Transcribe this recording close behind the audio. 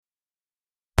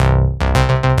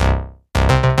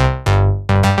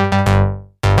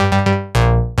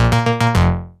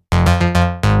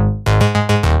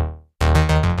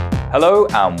Hello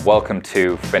and welcome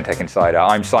to FinTech Insider.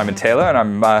 I'm Simon Taylor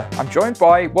and I'm joined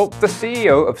by, the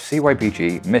CEO of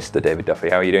CYBG, Mr. David Duffy.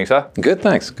 How are you doing, sir? Good,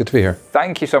 thanks. Good to be here.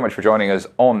 Thank you so much for joining us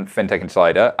on FinTech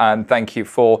Insider, and thank you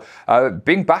for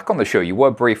being back on the show. You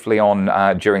were briefly on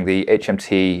during the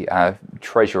HMT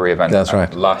Treasury event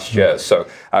last year, so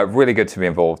really good to be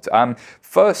involved.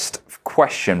 First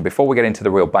question, before we get into the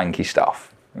real banky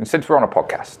stuff, since we're on a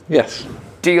podcast. Yes.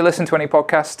 Do you listen to any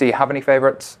podcasts? Do you have any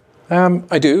favorites?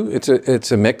 I do.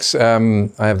 It's a mix. I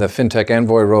have the FinTech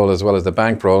Envoy role as well as the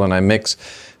bank role, and I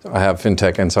have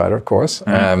FinTech Insider, of course,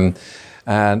 and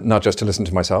not just to listen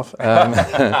to myself.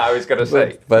 I was going to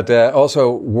say. But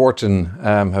also Wharton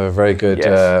have a very good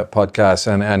podcast,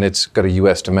 and it's got a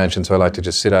US dimension, so I like to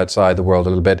just sit outside the world a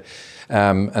little bit.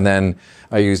 And then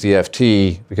I use the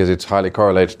FT because it's highly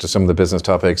correlated to some of the business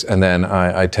topics. And then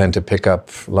I tend to pick up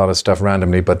a lot of stuff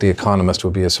randomly, but The Economist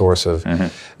will be a source of,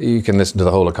 you can listen to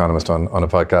the whole Economist on a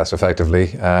podcast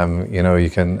effectively. You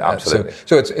can. Absolutely.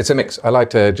 So it's a mix. I like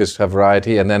to just have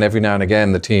variety. And then every now and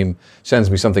again, the team sends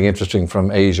me something interesting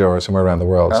from Asia or somewhere around the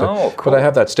world. Cool. But I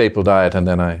have that staple diet and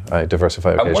then I diversify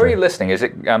occasionally. And where are you listening? Is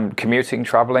it commuting,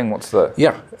 traveling? What's the...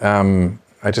 Yeah.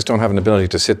 I just don't have an ability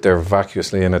to sit there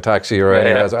vacuously in a taxi or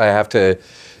anything. I have to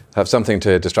have something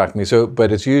to distract me.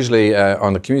 But it's usually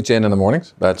on the commute in the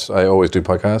mornings. I always do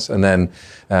podcasts. And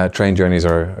then train journeys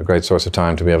are a great source of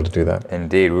time to be able to do that.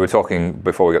 Indeed. We were talking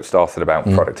before we got started about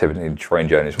productivity and train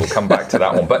journeys. We'll come back to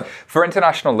that one. But for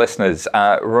international listeners,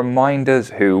 remind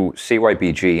us who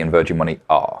CYBG and Virgin Money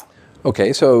are.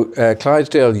 Okay, so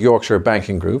Clydesdale Yorkshire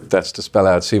Banking Group, that's to spell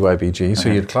out CYBG. So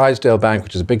you had Clydesdale Bank,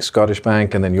 which is a big Scottish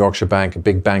bank, and then Yorkshire Bank, a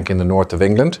big bank in the north of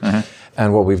England.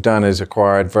 And what we've done is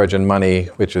acquired Virgin Money,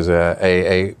 which is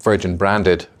a Virgin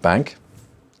branded bank.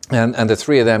 And the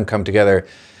three of them come together,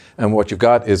 and what you've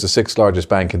got is the sixth largest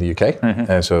bank in the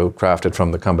UK. So crafted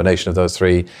from the combination of those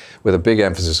three with a big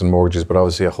emphasis on mortgages, but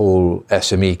obviously a whole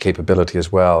SME capability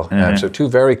as well. So two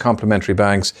very complementary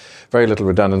banks, very little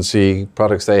redundancy,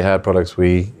 products they had, products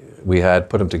we had,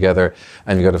 put them together,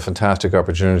 and you got a fantastic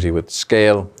opportunity with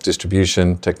scale,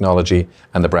 distribution, technology,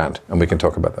 and the brand. And we can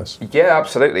talk about this. Yeah,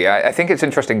 absolutely. I think it's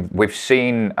interesting. We've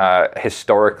seen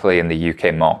historically in the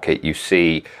UK market, you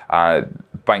see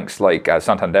banks like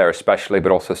Santander especially,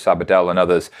 but also Sabadell and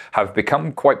others have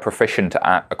become quite proficient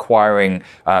at acquiring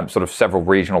sort of several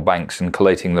regional banks and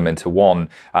collating them into one.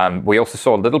 We also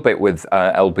saw a little bit with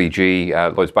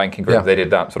LBG, Lloyds Banking Group. They did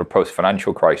that sort of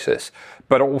post-financial crisis.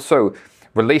 But also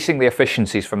releasing the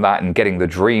efficiencies from that and getting the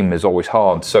dream is always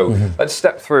hard. So let's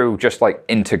step through just like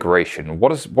integration. What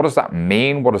does that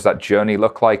mean? What does that journey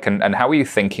look like? And how are you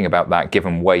thinking about that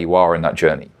given where you are in that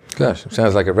journey? Gosh, it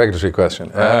sounds like a regulatory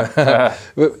question.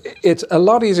 It's a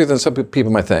lot easier than some people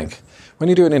might think. When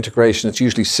you do an integration, it's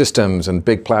usually systems and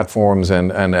big platforms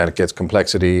and it gets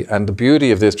complexity. And the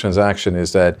beauty of this transaction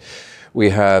is that we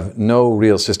have no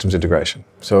real systems integration.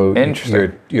 So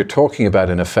you're talking about,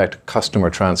 in effect, customer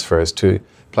transfers to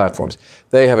platforms.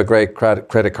 They have a great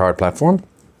credit card platform.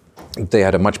 They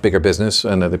had a much bigger business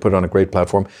and they put it on a great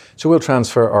platform. So we'll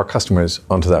transfer our customers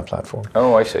onto that platform.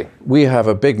 Oh, I see. We have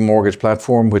a big mortgage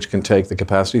platform which can take the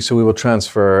capacity. So we will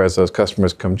transfer, as those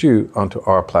customers come due, onto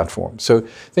our platform. So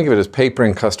think of it as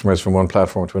papering customers from one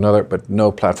platform to another, but no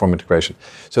platform integration.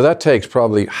 So that takes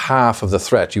probably half of the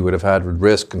threat you would have had with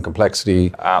risk and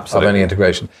complexity of any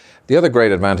integration. The other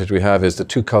great advantage we have is the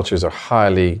two cultures are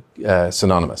highly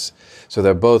synonymous. So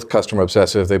they're both customer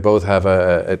obsessive. They both have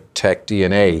a tech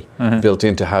DNA built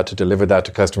into how to deliver that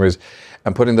to customers.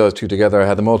 And putting those two together, I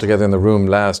had them all together in the room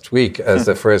last week as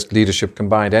the first leadership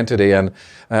combined entity. And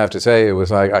I have to say, it was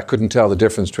like I couldn't tell the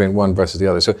difference between one versus the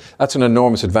other. So that's an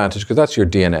enormous advantage because that's your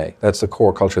DNA. That's the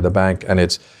core culture of the bank. And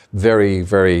it's very,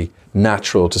 very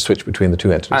natural to switch between the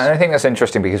two entities. And I think that's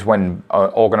interesting because when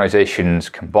organizations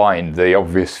combine, the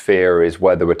obvious fear is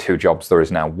where there were two jobs, there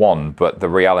is now one. But the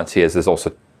reality is there's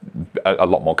also a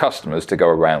lot more customers to go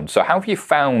around. So how have you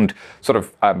found sort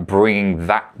of bringing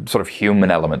that sort of human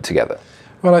element together?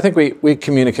 Well, I think we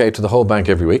communicate to the whole bank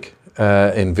every week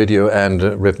in video and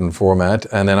written format.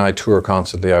 And then I tour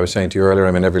constantly. I was saying to you earlier,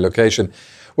 I'm in every location.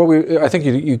 Well, I think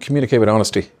you communicate with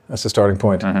honesty. That's the starting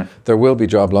point. There will be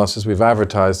job losses. We've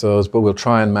advertised those, but we'll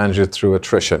try and manage it through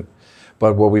attrition.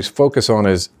 But what we focus on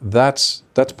is that's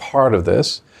part of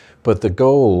this. But the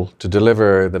goal to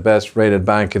deliver the best rated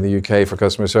bank in the UK for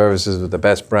customer services with the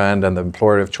best brand and the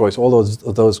employer of choice, all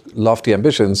those lofty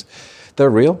ambitions, they're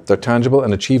real, they're tangible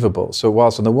and achievable. So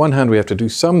whilst on the one hand we have to do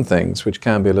some things which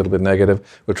can be a little bit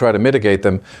negative, we'll try to mitigate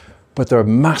them. but they're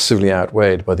massively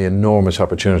outweighed by the enormous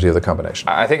opportunity of the combination.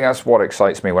 I think that's what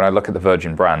excites me when I look at the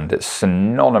Virgin brand. It's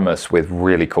synonymous with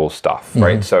really cool stuff,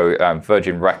 right? So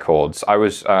Virgin Records,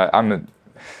 I'm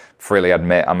freely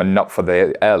admit I'm a nut for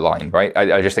the airline, right?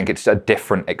 I just think it's a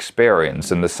different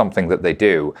experience, and there's something that they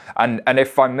do. And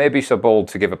if I may be so bold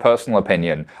to give a personal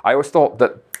opinion, I always thought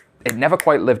that it never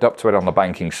quite lived up to it on the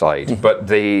banking side.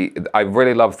 But I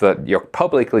really love that you're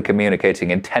publicly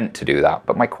communicating intent to do that.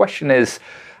 But my question is,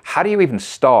 how do you even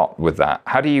start with that?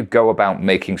 How do you go about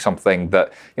making something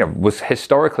that was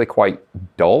historically quite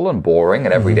dull and boring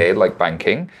and everyday, like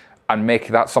banking, and make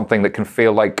that something that can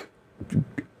feel like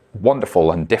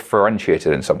wonderful and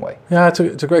differentiated in some way? Yeah,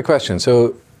 it's a great question.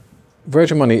 So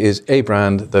Virgin Money is a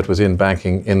brand that was in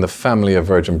banking in the family of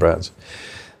Virgin brands.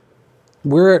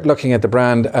 We're looking at the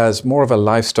brand as more of a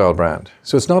lifestyle brand.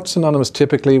 So it's not synonymous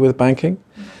typically with banking.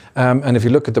 And if you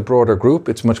look at the broader group,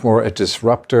 it's much more a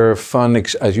disruptor, fun,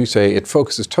 as you say, it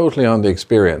focuses totally on the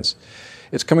experience.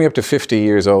 It's coming up to 50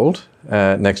 years old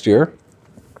next year.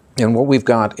 And what we've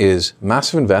got is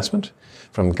massive investment,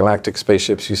 from galactic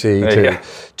spaceships you see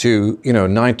to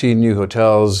 19 new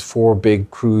hotels, 4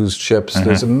 big cruise ships.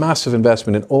 There's a massive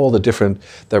investment in all the different,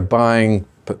 they're buying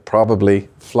probably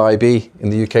Flybe in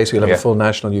the UK, so you'll have a full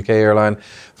national UK airline.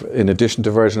 In addition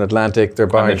to Virgin Atlantic, they're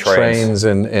buying trains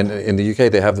in the UK.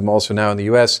 They have them also now in the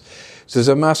US. So there's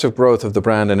a massive growth of the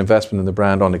brand and investment in the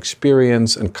brand on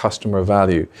experience and customer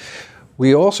value.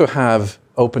 We also have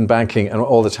open banking and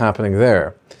all that's happening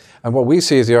there. And what we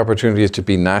see as the opportunity is to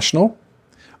be national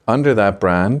under that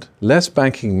brand, less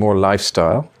banking, more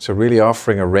lifestyle. So really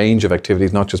offering a range of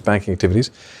activities, not just banking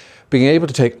activities. Being able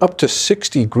to take up to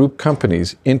 60 group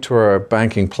companies into our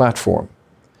banking platform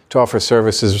to offer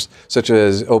services such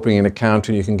as opening an account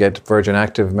and you can get Virgin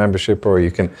Active membership, or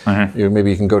you can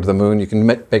maybe you can go to the moon, you can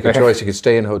make a choice, you can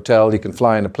stay in a hotel, you can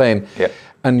fly in a plane.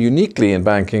 And uniquely in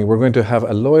banking, we're going to have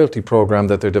a loyalty program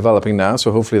that they're developing now,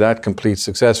 so hopefully that completes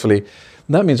successfully.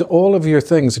 And that means all of your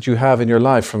things that you have in your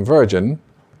life from Virgin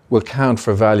will count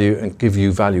for value and give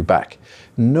you value back.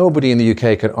 Nobody in the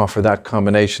UK can offer that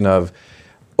combination of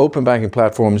open banking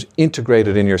platforms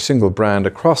integrated in your single brand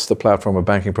across the platform of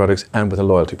banking products and with a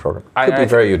loyalty program. Could be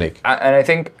very unique. And I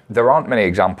think there aren't many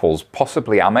examples,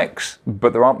 possibly Amex,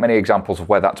 but there aren't many examples of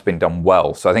where that's been done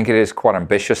well. So I think it is quite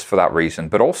ambitious for that reason.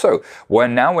 But also, we're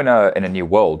now in a new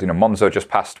world. Monzo just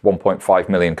passed 1.5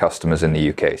 million customers in the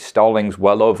UK. Starling's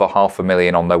well over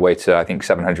 500,000 on their way to, I think,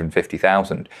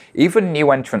 750,000. Even new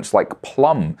entrants like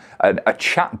Plum, a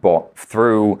chatbot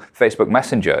through Facebook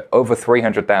Messenger, over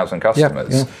 300,000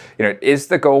 customers. Is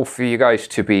the goal for you guys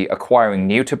to be acquiring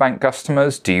new to bank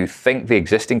customers? Do you think the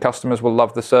existing customers will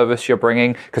love the service you're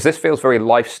bringing? Because this feels very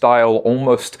lifestyle,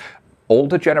 almost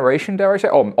older generation, dare I say,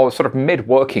 or sort of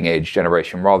mid-working age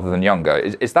generation rather than younger.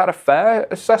 Is that a fair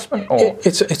assessment? Or?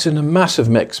 It's in a massive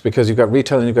mix because you've got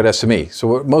retail and you've got SME.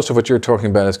 So most of what you're talking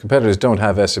about as competitors don't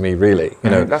have SME really.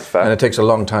 That's fair. And it takes a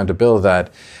long time to build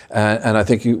that. And I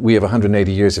think we have 180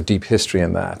 years of deep history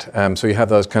in that. So you have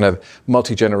those kind of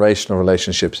multi-generational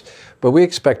relationships. But we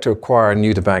expect to acquire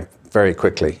new to bank very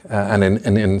quickly and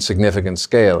in significant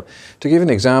scale. To give an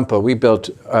example, we built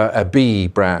a B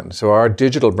brand. So our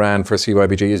digital brand for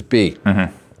CYBG is B.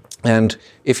 And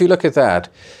if you look at that,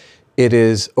 it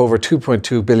is over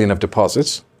 2.2 billion of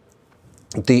deposits.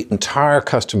 The entire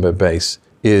customer base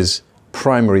is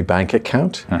primary bank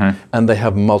account, and they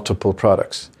have multiple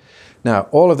products. Now,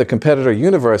 all of the competitor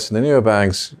universe in the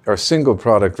neobanks are single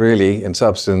product really in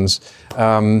substance.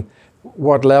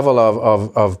 What level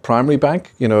of primary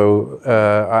bank?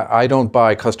 I don't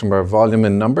buy customer volume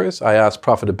in numbers. I ask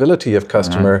profitability of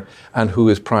customer and who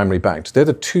is primary banked. They're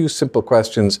the two simple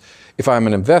questions. If I'm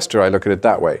an investor, I look at it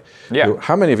that way.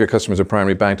 How many of your customers are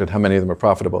primary banked and how many of them are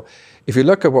profitable? If you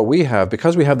look at what we have,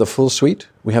 because we have the full suite,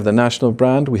 we have the national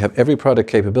brand, we have every product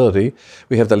capability,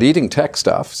 we have the leading tech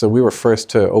stuff. So we were first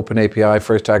to open API,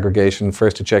 first to aggregation,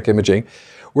 first to check imaging.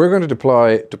 We're going to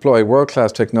deploy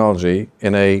world-class technology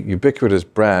in a ubiquitous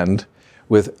brand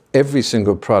with every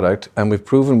single product, and we've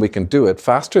proven we can do it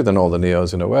faster than all the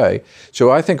neos in a way. So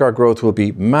I think our growth will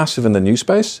be massive in the new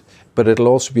space, but it'll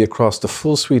also be across the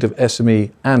full suite of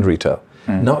SME and retail,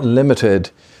 not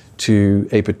limited to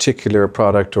a particular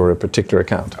product or a particular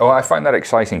account. Oh, I find that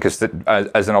exciting because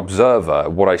as an observer,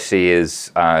 what I see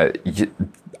is I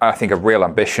think a real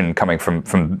ambition coming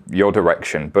from your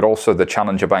direction, but also the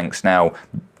challenger banks now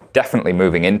definitely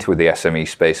moving into the SME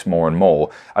space more and more.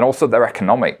 And also their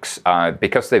economics,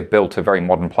 because they've built a very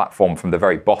modern platform from the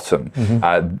very bottom.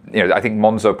 I think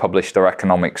Monzo published their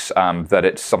economics that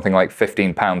it's something like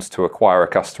 £15 to acquire a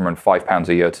customer and £5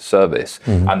 a year to service.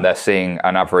 And they're seeing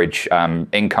an average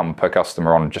income per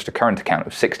customer on just a current account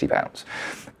of £60.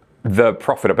 The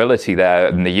profitability there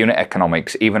and the unit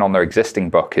economics, even on their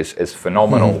existing book, is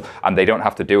phenomenal, and they don't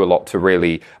have to do a lot to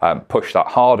really push that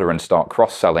harder and start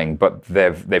cross-selling. But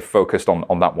they've focused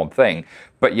on that one thing.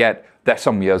 But yet they're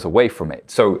some years away from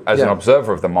it. So as an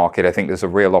observer of the market, I think there's a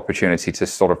real opportunity to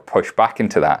sort of push back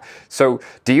into that. So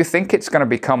do you think it's going to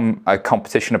become a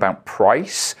competition about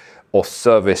price or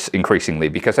service increasingly?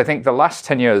 Because I think the last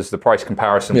 10 years, the price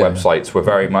comparison websites were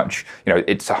very much,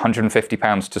 it's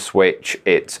 £150 to switch.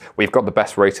 We've got the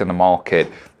best rate in the market.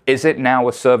 Is it now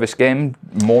a service game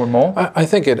more and more? I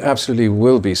think it absolutely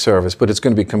will be service, but it's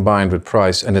going to be combined with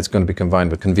price and it's going to be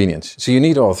combined with convenience. So you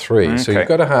need all three. Okay. So you've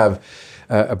got to have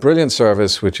a brilliant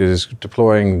service, which is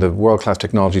deploying the world-class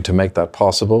technology to make that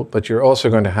possible, but you're also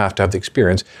going to have the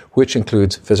experience, which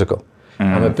includes physical.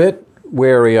 I'm a bit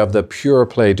wary of the pure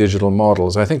play digital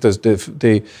models. I think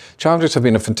the Challengers have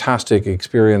been a fantastic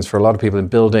experience for a lot of people in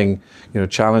building,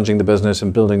 challenging the business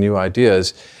and building new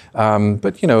ideas.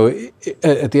 But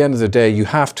at the end of the day, you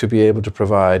have to be able to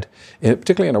provide,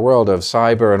 particularly in a world of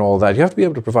cyber and all that, you have to be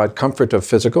able to provide comfort of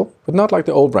physical, but not like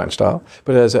the old branch style,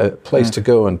 but as a place to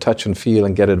go and touch and feel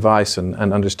and get advice and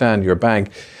understand your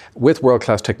bank with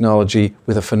world-class technology,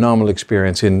 with a phenomenal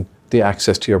experience in the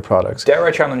access to your products. Dare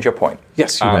I challenge your point?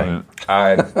 Yes, you may.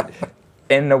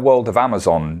 In the world of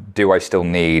Amazon, do I still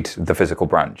need the physical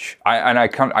branch?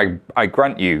 I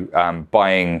grant you,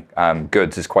 buying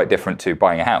goods is quite different to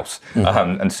buying a house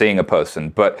and seeing a person.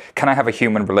 But can I have a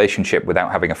human relationship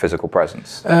without having a physical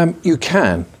presence? You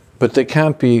can, but they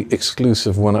can't be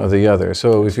exclusive one or the other.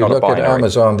 So if you look at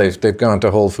Amazon, they've gone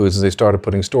to Whole Foods and they started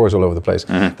putting stores all over the place.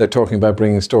 They're talking about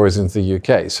bringing stores into the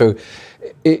UK. So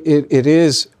it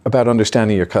is about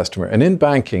understanding your customer. And in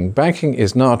banking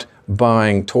is not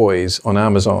buying toys on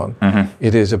Amazon.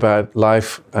 It is about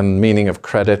life and meaning of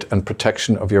credit and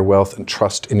protection of your wealth and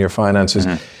trust in your finances.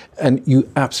 And you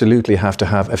absolutely have to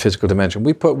have a physical dimension.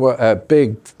 We put a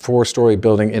big 4-story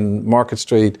building in Market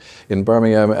Street in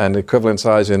Birmingham and equivalent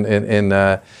size in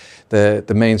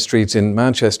the main streets in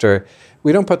Manchester.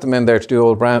 We don't put them in there to do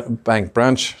old bank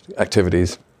branch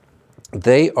activities.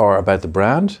 They are about the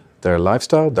brand, their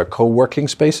lifestyle, their co-working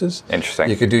spaces. Interesting.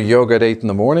 You could do yoga at 8 in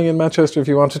the morning in Manchester if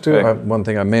you wanted to. Yeah. One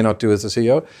thing I may not do as the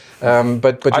CEO.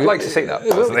 But I'd like to see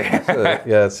that.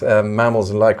 Yes, mammals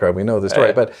and lycra, we know the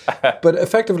story. But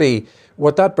effectively,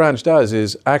 what that branch does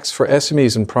is acts for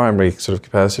SMEs in primary sort of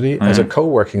capacity as a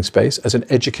co-working space, as an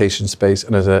education space,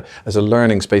 and as a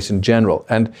learning space in general.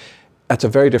 And that's a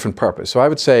very different purpose. So I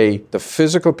would say the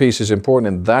physical piece is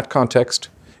important in that context,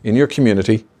 in your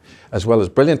community, as well as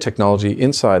brilliant technology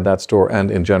inside that store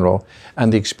and in general,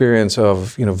 and the experience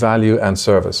of value and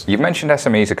service. You've mentioned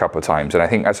SMEs a couple of times, and I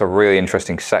think that's a really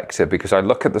interesting sector because I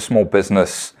look at the small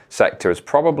business sector as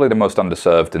probably the most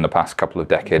underserved in the past couple of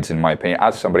decades, in my opinion,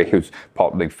 as somebody who's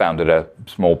partly founded a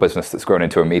small business that's grown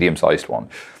into a medium-sized one.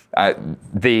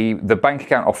 The bank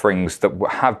account offerings that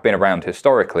have been around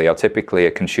historically are typically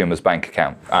a consumer's bank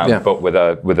account, but with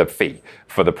a fee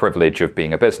for the privilege of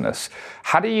being a business.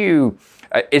 How do you...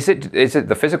 Is it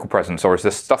the physical presence, or is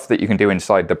there stuff that you can do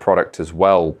inside the product as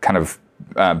well, kind of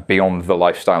beyond the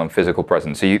lifestyle and physical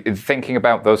presence? Are you thinking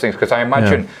about those things? Because I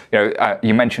imagine,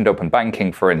 you mentioned open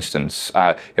banking, for instance.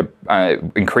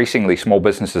 Increasingly, small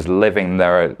businesses live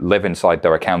inside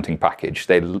their accounting package.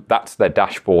 That's their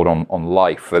dashboard on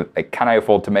life. Can I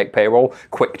afford to make payroll?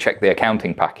 Quick check the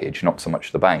accounting package, not so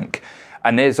much the bank.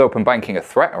 And is open banking a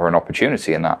threat or an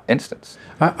opportunity in that instance?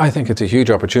 I think it's a huge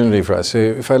opportunity for us.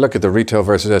 If I look at the retail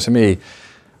versus SME,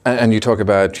 and you talk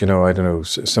about,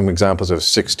 some examples of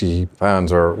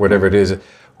 £60 or whatever it is,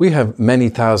 we have many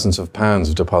thousands of pounds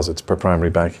of deposits per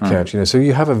primary bank account. So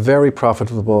you have a very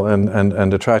profitable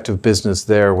and attractive business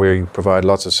there where you provide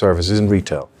lots of services in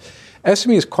retail.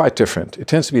 SME is quite different. It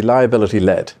tends to be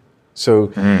liability-led. So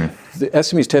the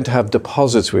SMEs tend to have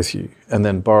deposits with you and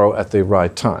then borrow at the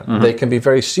right time. They can be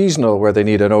very seasonal where they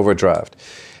need an overdraft.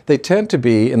 They tend to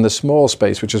be in the small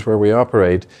space, which is where we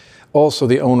operate, also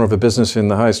the owner of a business in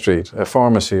the high street, a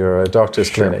pharmacy or a doctor's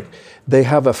clinic. They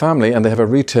have a family and they have a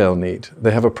retail need.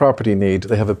 They have a property need.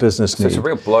 They have a business need. So it's a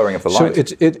real blurring of the lines.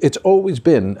 So it's always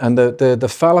been, and the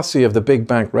fallacy of the big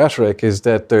bank rhetoric is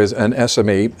that there's an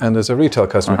SME and there's a retail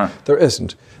customer. There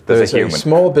isn't. There's a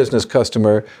small business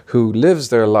customer who lives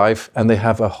their life and they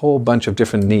have a whole bunch of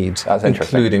different needs,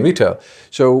 including retail.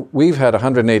 So we've had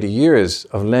 180 years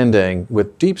of lending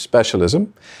with deep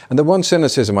specialism. And the one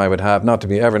cynicism I would have, not to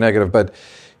be ever negative, but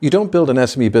you don't build an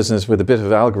SME business with a bit of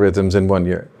algorithms in 1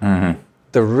 year.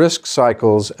 The risk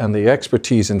cycles and the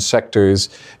expertise in sectors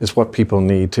is what people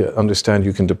need to understand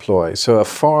you can deploy. So a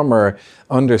farmer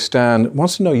wants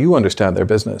to know you understand their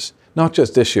business, not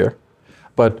just this year,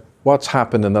 but what's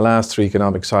happened in the last 3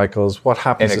 economic cycles, what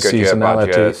happens to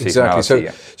seasonality. Exactly.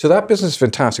 So that business is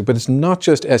fantastic, but it's not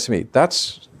just SME.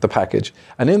 That's the package.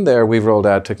 And in there, we've rolled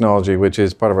out technology, which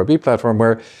is part of our B platform,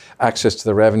 where access to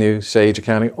the revenue, Sage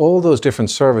accounting, all those different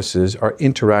services are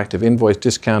interactive. Invoice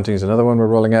discounting is another one we're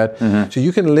rolling out. So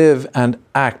you can live and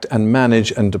act and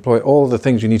manage and deploy all the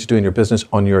things you need to do in your business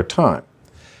on your time.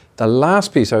 The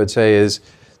last piece I would say is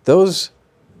those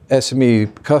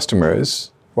SME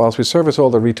customers, whilst we service all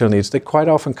the retail needs, they quite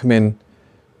often come in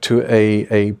to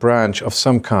a branch of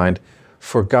some kind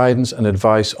for guidance and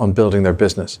advice on building their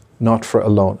business, not for a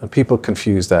loan. And people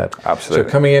confuse that. Absolutely.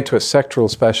 So coming into a sectoral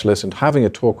specialist and having a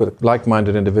talk with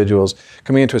like-minded individuals,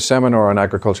 coming into a seminar on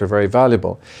agriculture, very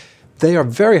valuable. They are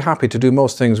very happy to do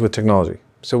most things with technology.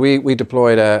 So we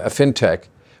deployed a fintech,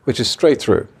 which is straight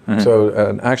through. So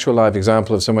an actual live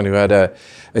example of someone who had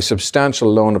a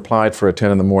substantial loan applied for at 10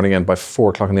 in the morning, and by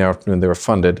 4 o'clock in the afternoon they were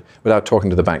funded without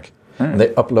talking to the bank. And they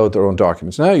upload their own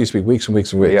documents. Now it used to be weeks and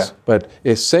weeks and weeks. But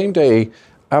it's same day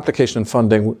application and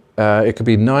funding. It could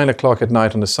be 9 o'clock at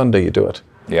night on a Sunday you do it.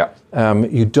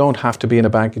 You don't have to be in a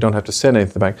bank. You don't have to send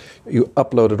anything to the bank. You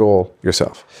upload it all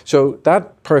yourself. So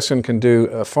that person can do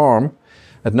a farm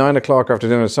at 9 o'clock after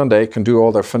dinner on Sunday, can do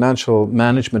all their financial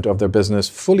management of their business,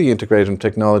 fully integrated in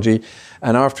technology.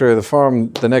 And after the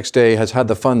farm the next day has had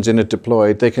the funds in it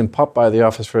deployed, they can pop by the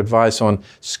office for advice on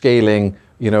scaling,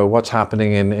 what's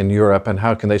happening in Europe and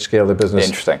how can they scale their business.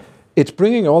 Interesting. It's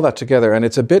bringing all that together, and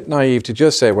it's a bit naive to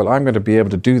just say, well, I'm going to be able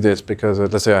to do this because,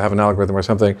 let's say I have an algorithm or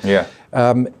something.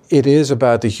 It is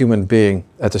about the human being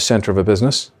at the center of a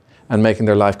business and making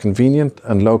their life convenient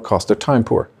and low cost. They're time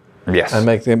poor. And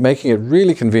making it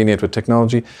really convenient with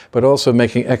technology, but also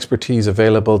making expertise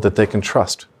available that they can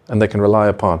trust and they can rely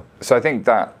upon. So I think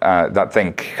that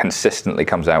thing consistently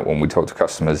comes out when we talk to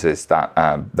customers is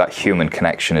that human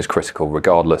connection is critical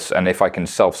regardless. And if I can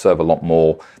self-serve a lot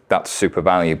more, that's super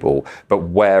valuable. But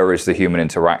where is the human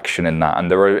interaction in that?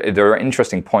 And there are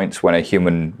interesting points when a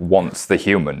human wants the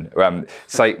human.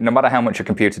 Say, no matter how much a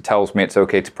computer tells me it's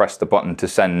okay to press the button to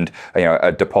send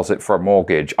a deposit for a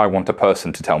mortgage, I want a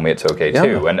person to tell me it's okay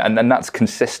too. And that's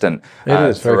consistent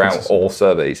throughout all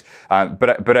surveys.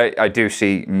 But I do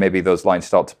see maybe those lines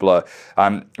start to blur.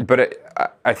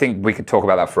 I think we could talk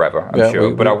about that forever, I'm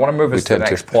sure. But I want to move us to the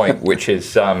next point, which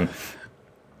is,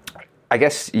 I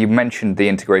guess you mentioned the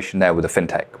integration there with the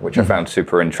fintech, which I found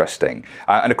super interesting.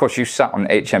 And of course, you sat on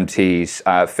HMT's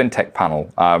fintech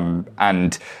panel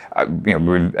and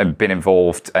been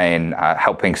involved in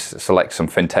helping select some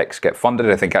fintechs get funded.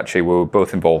 I think actually we were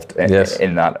both involved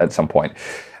in that at some point.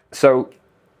 So,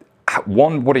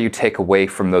 one, what do you take away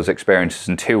from those experiences?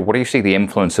 And two, what do you see the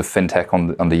influence of fintech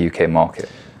on the UK market?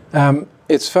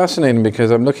 It's fascinating because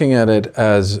I'm looking at it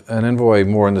as an envoy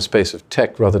more in the space of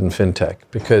tech rather than fintech,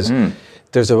 because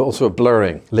there's also a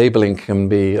blurring. Labeling can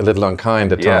be a little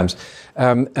unkind at times.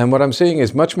 And what I'm seeing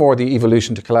is much more the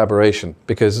evolution to collaboration,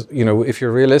 because if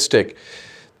you're realistic,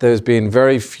 there's been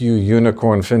very few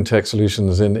unicorn fintech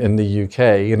solutions in the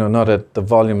UK, not at the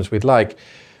volumes we'd like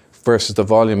versus the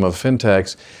volume of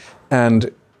fintechs.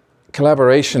 And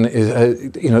collaboration is,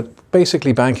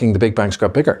 basically banking, the big banks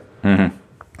got bigger.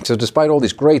 So despite all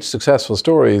these great successful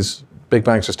stories, big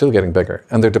banks are still getting bigger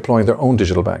and they're deploying their own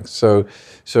digital banks. So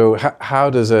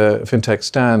how does a fintech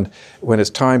stand when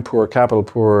it's time poor, capital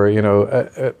poor,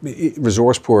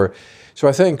 resource poor? So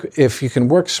I think if you can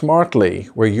work smartly,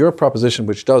 where your proposition,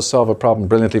 which does solve a problem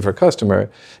brilliantly for a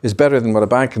customer, is better than what a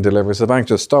bank can deliver, so the bank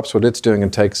just stops what it's doing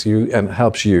and takes you and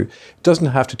helps you. It doesn't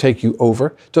have to take you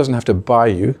over, doesn't have to buy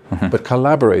you, but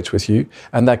collaborates with you,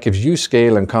 and that gives you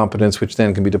scale and competence, which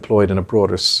then can be deployed in a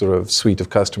broader sort of suite of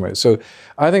customers. So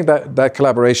I think that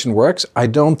collaboration works. I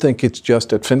don't think it's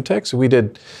just at fintech. So we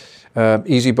did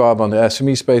EasyBob on the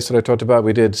SME space that I talked about.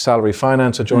 We did Salary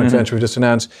Finance, a joint venture we just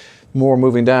announced, more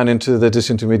moving down into the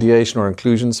disintermediation or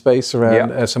inclusion space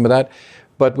around some of that.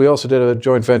 But we also did a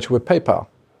joint venture with PayPal.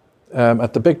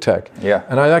 at the big tech. Yeah.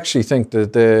 And I actually think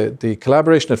that the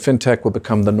collaboration at fintech will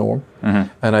become the norm.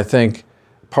 And I think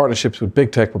partnerships with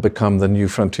big tech will become the new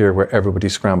frontier where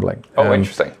everybody's scrambling. Oh,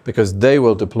 interesting. Because they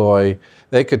will deploy,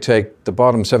 they could take the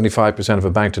bottom 75% of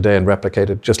a bank today and replicate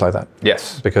it just like that.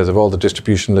 Yes. Because of all the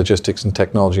distribution, logistics and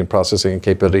technology and processing and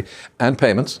capability and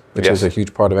payments, which is a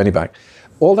huge part of any bank.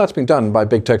 All that's been done by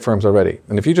big tech firms already.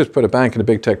 And if you just put a bank and a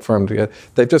big tech firm together,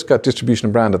 they've just got distribution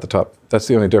and brand at the top. That's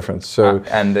the only difference. So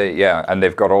and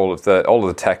they've got all of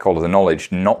the tech, all of the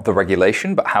knowledge, not the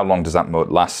regulation, but how long does that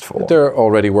moat last for? They're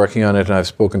already working on it, and I've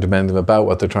spoken to many of them about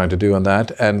what they're trying to do on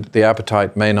that. And the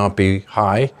appetite may not be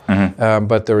high,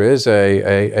 but there is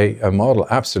a model,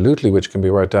 absolutely, which can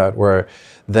be worked out where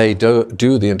they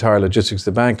do the entire logistics of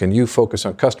the bank, and you focus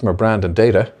on customer brand and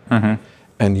data,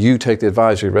 and you take the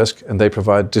advisory risk, and they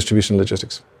provide distribution and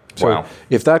logistics. So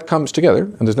if that comes together,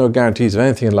 and there's no guarantees of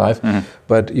anything in life,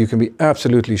 but you can be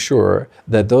absolutely sure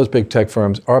that those big tech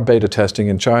firms are beta testing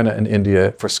in China and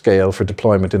India for scale, for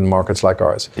deployment in markets like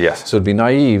ours. Yes. So it'd be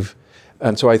naive.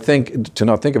 And so I think to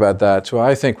not think about that. So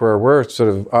I think where we're sort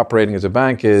of operating as a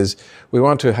bank is we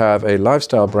want to have a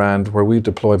lifestyle brand where we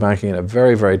deploy banking in a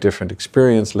very, very different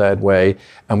experience-led way.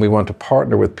 And we want to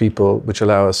partner with people which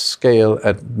allow us scale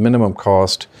at minimum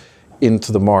cost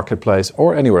into the marketplace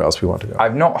or anywhere else we want to go.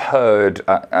 I've not heard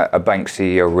a bank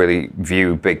CEO really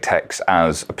view big techs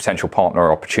as a potential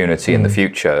partner opportunity in the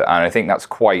future, and I think that's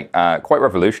quite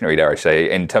revolutionary, dare I say,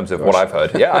 in terms of what I've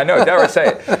heard. Yeah, I know, dare I say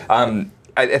it.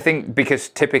 I think because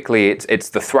typically it's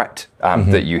the threat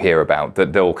that you hear about,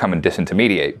 that they'll come and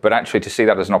disintermediate. But actually to see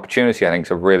that as an opportunity, I think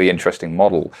is a really interesting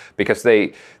model because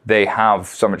they have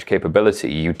so much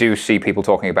capability. You do see people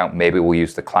talking about maybe we'll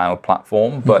use the cloud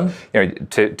platform, but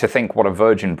to think what a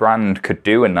Virgin brand could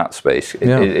do in that space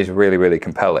is really, really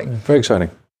compelling. Very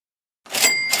exciting.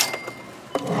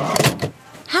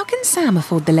 How can Sam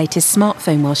afford the latest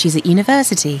smartphone while she's at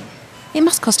university? It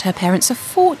must cost her parents a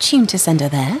fortune to send her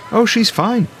there. Oh, she's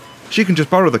fine. She can just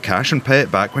borrow the cash and pay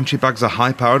it back when she bags a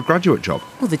high-powered graduate job.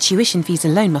 Well, the tuition fees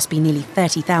alone must be nearly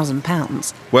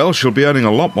 £30,000. Well, she'll be earning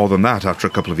a lot more than that after a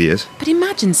couple of years. But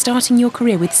imagine starting your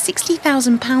career with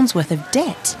 £60,000 worth of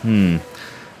debt.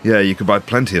 Yeah, you could buy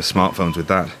plenty of smartphones with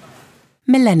that.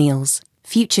 Millennials,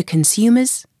 future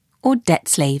consumers, or debt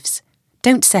slaves.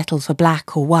 Don't settle for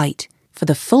black or white. For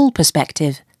the full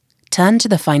perspective, turn to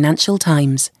the Financial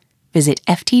Times. Visit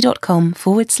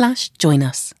ft.com/join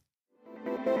us.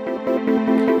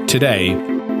 Today,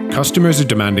 customers are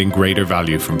demanding greater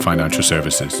value from financial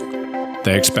services.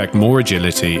 They expect more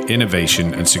agility,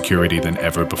 innovation, and security than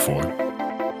ever before.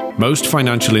 Most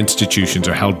financial institutions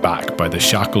are held back by the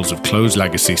shackles of closed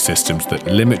legacy systems that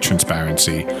limit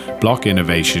transparency, block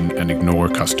innovation, and ignore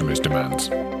customers' demands.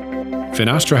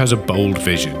 Finastra has a bold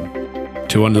vision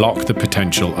to unlock the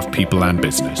potential of people and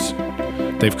business.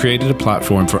 They've created a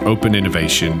platform for open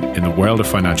innovation in the world of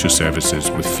financial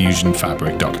services with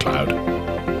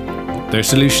FusionFabric.cloud. Their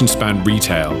solutions span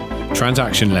retail,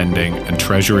 transaction lending, and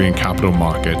treasury and capital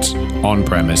markets,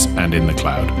 on-premise and in the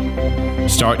cloud.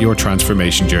 Start your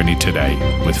transformation journey today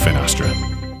with Finastra.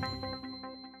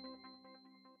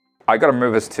 I got to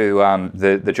move us to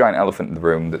the giant elephant in the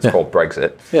room that's called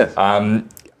Brexit. Yes.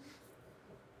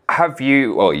 Have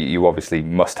you, well, you obviously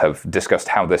must have discussed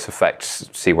how this affects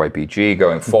CYBG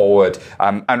going forward.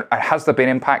 And has there been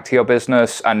impact to your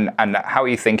business? And how are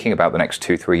you thinking about the next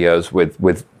 2-3 years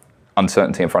with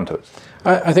uncertainty in front of us?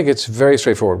 I think it's very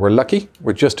straightforward. We're lucky.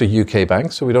 We're just a UK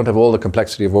bank, so we don't have all the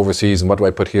complexity of overseas and what do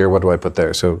I put here, what do I put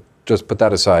there. So just put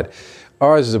that aside.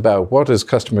 Ours is about what is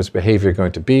customers' behavior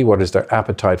going to be, what is their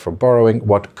appetite for borrowing,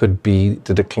 what could be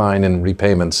the decline in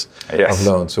repayments of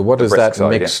loans. So what does that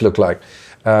mix look like?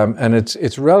 And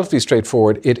it's relatively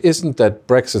straightforward. It isn't that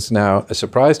Brexit's now a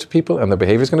surprise to people and their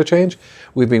behavior is going to change.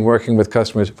 We've been working with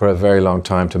customers for a very long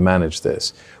time to manage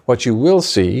this. What you will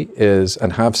see is,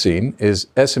 and have seen, is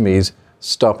SMEs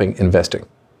stopping investing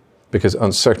because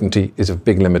uncertainty is a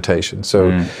big limitation.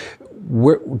 So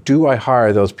do I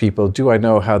hire those people? Do I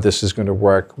know how this is going to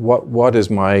work? What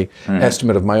is my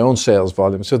estimate of my own sales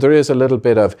volume? So there is a little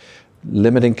bit of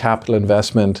limiting capital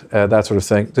investment, that sort of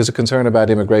thing. There's a concern about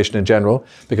immigration in general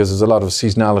because there's a lot of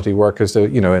seasonality workers,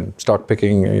 in stock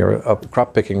picking,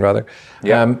 crop picking rather.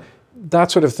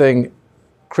 That sort of thing,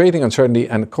 creating uncertainty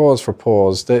and cause for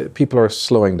pause. People are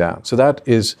slowing down. So that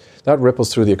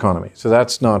ripples through the economy. So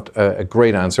that's not a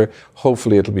great answer.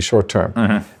 Hopefully it'll be short term.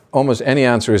 Almost any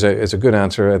answer is a good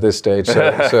answer at this stage.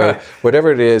 So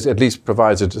whatever it is, at least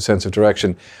provides a sense of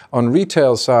direction. On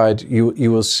retail side,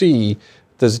 you will see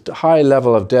There's a high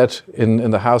level of debt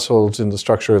in the households in the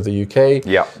structure of the UK.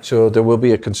 Yeah. So there will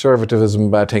be a conservatism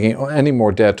about taking any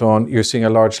more debt on. You're seeing a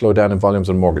large slowdown in volumes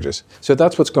on mortgages. So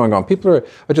that's what's going on. People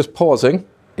are just pausing.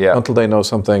 Yeah. Until they know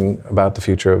something about the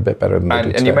future a bit better than they do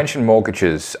And today. you mentioned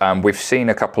mortgages. We've seen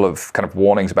a couple of kind of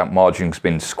warnings about margins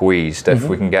being squeezed. If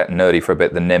we can get nerdy for a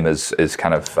bit, the NIM is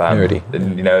kind of Nerdy.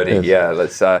 Yes. Yeah,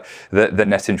 let's the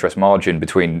net interest margin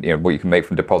between what you can make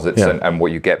from deposits and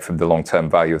what you get from the long-term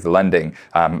value of the lending,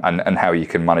 and how you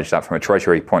can manage that from a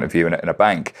treasury point of view in a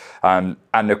bank.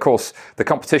 And of course, the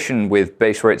competition with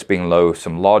base rates being low,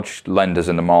 some large lenders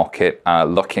in the market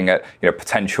looking at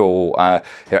potential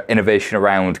innovation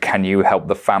around. Can you help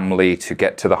the family to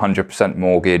get to the 100%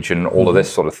 mortgage and all of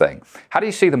this sort of thing? How do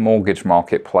you see the mortgage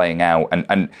market playing out,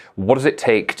 and what does it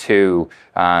take to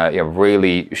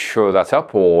really shore that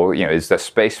up, or is there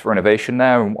space for innovation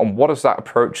there, and what does that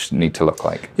approach need to look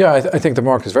like? Yeah, I think the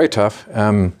market is very tough.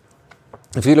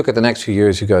 If you look at the next few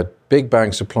years, you've got big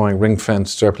banks deploying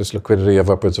ring-fenced surplus liquidity of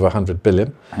upwards of 100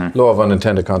 billion. Law of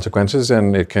unintended consequences,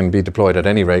 and it can be deployed at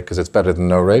any rate because it's better than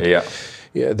no rate.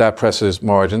 Yeah, that presses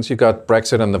margins. You've got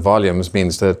Brexit, and the volumes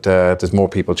means that there's more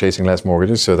people chasing less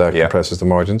mortgages, so that compresses the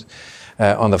margins.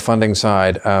 On the funding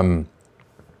side,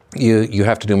 you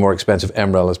have to do more expensive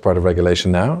MREL as part of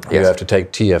regulation now. Yes. You have to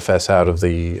take TFS out of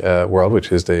the world,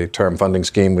 which is the term funding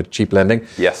scheme with cheap lending.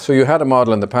 Yes. So you had a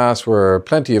model in the past where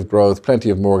plenty of growth, plenty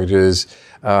of mortgages,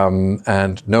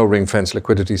 and no ring-fence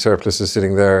liquidity surpluses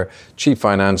sitting there, cheap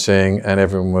financing, and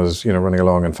everyone was running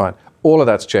along and fine. All of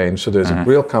that's changed, so there's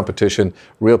real competition,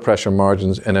 real pressure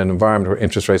margins in an environment where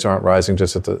interest rates aren't rising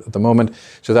just at the moment.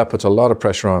 So that puts a lot of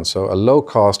pressure on. So a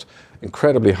low-cost,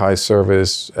 incredibly high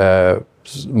service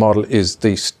model is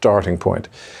the starting point.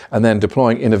 And then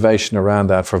deploying innovation around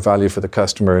that for value for the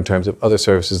customer in terms of other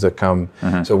services that come.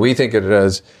 So we think of it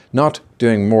as not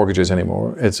doing mortgages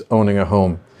anymore, it's owning a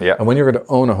home. Yeah. And when you're going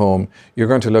to own a home, you're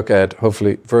going to look at,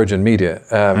 hopefully, Virgin Media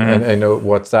and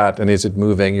what's that, and is it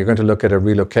moving? You're going to look at a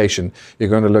relocation. You're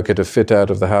going to look at a fit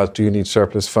out of the house. Do you need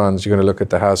surplus funds? You're going to look at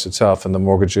the house itself and the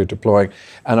mortgage you're deploying,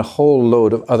 and a whole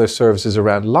load of other services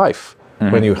around life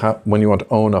when you want to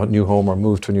own a new home or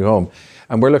move to a new home.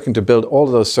 And we're looking to build all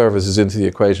of those services into the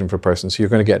equation for persons. So you're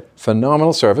going to get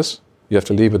phenomenal service. You have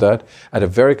to lead with that at a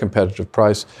very competitive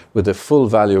price with the full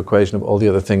value equation of all the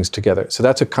other things together. So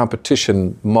that's a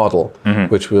competition model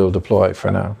which we'll deploy for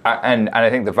now. And I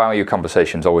think the value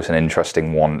conversation is always an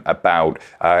interesting one about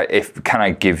can I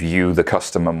give you, the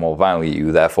customer, more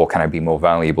value, therefore can I be more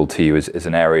valuable to you as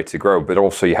an area to grow. But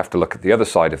also you have to look at the other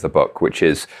side of the book, which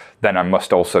is then I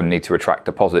must also need to attract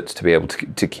deposits to be able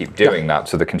to keep doing that.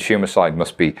 So the consumer side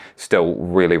must be still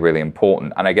really, really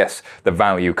important. And I guess the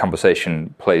value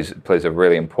conversation plays a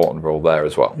really important role there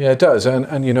as well. Yeah, it does.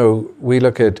 And we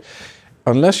look at,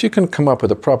 unless you can come up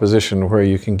with a proposition where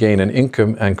you can gain an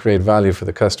income and create value for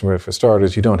the customer, for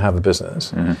starters, you don't have a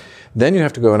business. Then you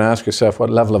have to go and ask yourself,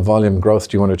 what level of volume growth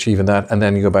do you want to achieve in that? And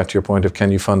then you go back to your point of,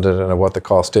 can you fund it and what the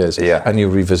cost is? Yeah. And you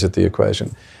revisit the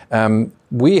equation.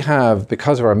 We have,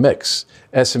 because of our mix,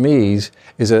 SMEs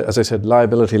is, as I said,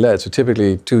 liability-led. So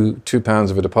typically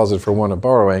 £2 of a deposit for one of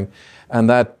borrowing. And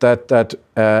that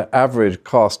average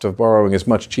cost of borrowing is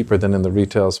much cheaper than in the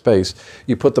retail space.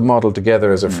 You put the model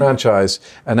together as a franchise,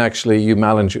 and actually you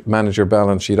manage your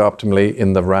balance sheet optimally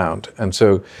in the round. And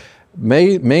so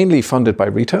mainly funded by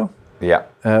retail. Yeah.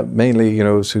 Mainly,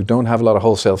 who don't have a lot of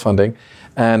wholesale funding,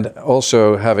 and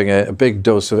also having a big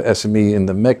dose of SME in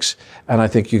the mix. And I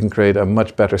think you can create a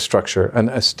much better structure. And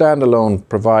a standalone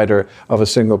provider of a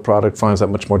single product finds that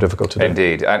much more difficult to do.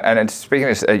 Indeed. And speaking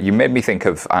of this, you made me think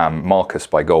of Marcus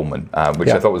by Goldman, which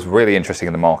I thought was really interesting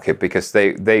in the market, because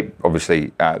they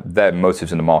obviously, their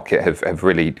motives in the market have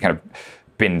really kind of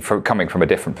been coming from a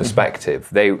different perspective.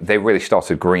 They really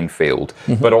started greenfield,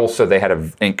 but also they had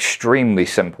an extremely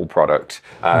simple product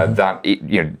that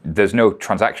there's no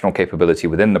transactional capability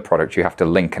within the product. You have to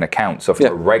link an account. So from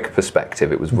a reg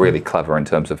perspective, it was really clever in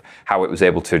terms of how it was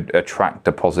able to attract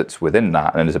deposits within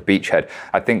that. And as a beachhead,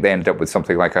 I think they ended up with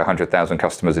something like 100,000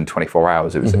 customers in 24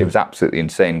 hours. It was absolutely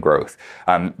insane growth.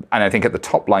 And I think at the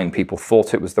top line, people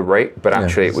thought it was the rate, but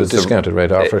actually it was a discounted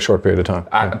rate after a short period of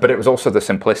time. But it was also the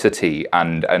simplicity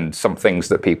and some things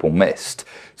that people missed.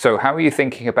 So how are you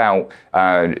thinking about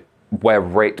where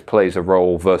rate plays a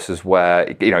role versus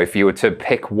where, if you were to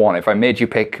pick one, if I made you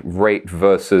pick rate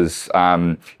versus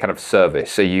kind of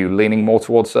service, are you leaning more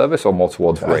towards service or more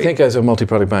towards rate? I think as a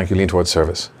multi-product bank, you lean towards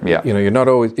service. Yeah. You're not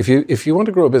always, if you want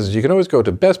to grow a business, you can always go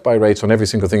to best buy rates on every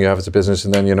single thing you have as a business,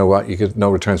 and then you know what, you get no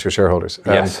returns to your shareholders.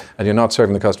 And you're not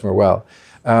serving the customer well.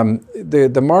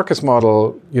 The Marcus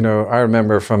model, I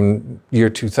remember from year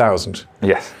 2000.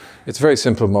 Yes. It's a very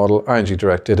simple model. ING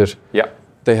Direct did it. Yeah.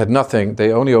 They had nothing.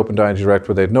 They only opened ING Direct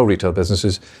where they had no retail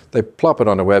businesses. They plop it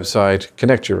on a website,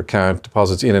 connect your account,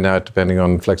 deposits in and out depending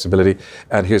on flexibility,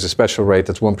 and here's a special rate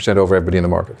that's 1% over everybody in the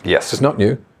market. Yes. So it's not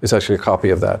new. It's actually a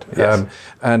copy of that. Yes.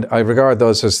 And I regard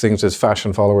those as things as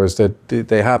fashion followers, that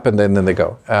they happen, then they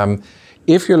go.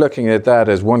 If you're looking at that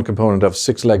as one component of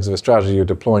 6 legs of a strategy you're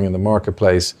deploying in the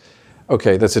marketplace,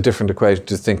 okay, that's a different equation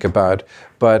to think about.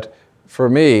 But for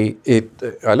me,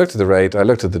 I looked at the rate, I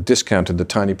looked at the discount and the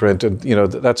tiny print, and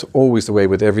that's always the way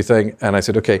with everything. And I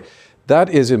said, okay, that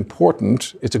is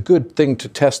important. It's a good thing to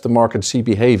test the market, see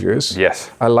behaviors.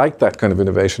 Yes. I like that kind of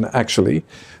innovation, actually,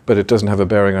 but it doesn't have a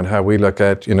bearing on how we look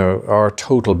at, our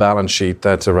total balance sheet.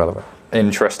 That's irrelevant.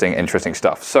 Interesting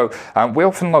stuff. So we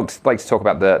often like to talk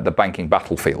about the banking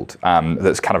battlefield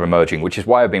that's kind of emerging, which is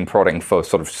why I've been prodding for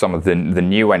sort of some of the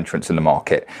new entrants in the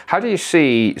market. How do you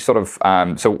see sort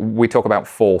of, so we talk about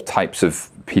 4 types of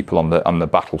people on the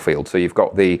battlefield. So you've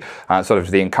got the sort of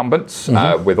the incumbents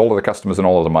with all of the customers and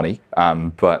all of the money,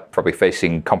 but probably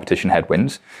facing competition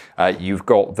headwinds. You've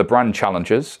got the brand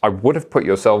challengers. I would have put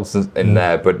yourselves in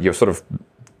there, but you're sort of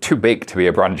too big to be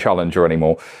a brand challenger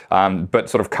anymore, but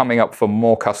sort of coming up for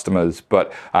more customers,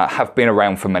 but have been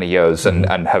around for many years and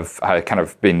have kind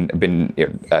of been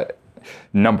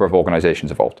number of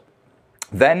organizations involved.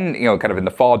 Then, kind of in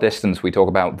the far distance, we talk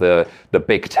about the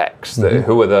big techs.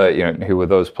 Who are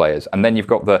those players? And then you've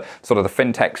got the sort of the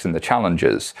fintechs and the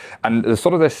challengers. And there's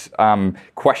sort of this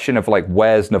question of like,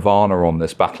 where's Nirvana on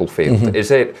this battlefield? Is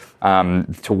it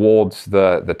towards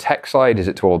the tech side? Is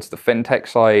it towards the fintech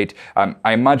side?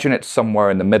 I imagine it's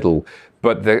somewhere in the middle.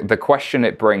 But the question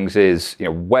it brings is,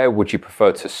 where would you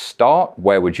prefer to start?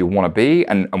 Where would you want to be?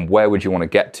 And where would you want to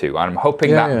get to? And I'm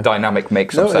hoping that dynamic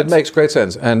makes some sense. It makes great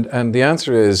sense. And the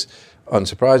answer is,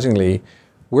 unsurprisingly,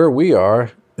 where we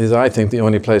are is, I think, the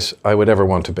only place I would ever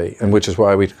want to be, and which is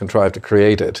why we contrived to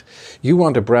create it. You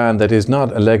want a brand that is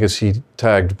not a legacy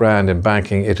tagged brand in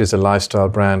banking. It is a lifestyle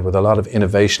brand with a lot of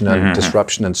innovation and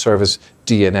disruption and service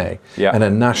DNA and a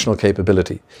national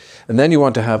capability. And then you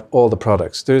want to have all the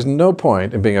products. There's no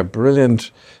point in being a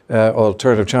brilliant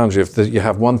alternative challenger if you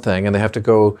have one thing and they have to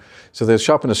go, so they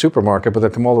shop in a supermarket, but they'll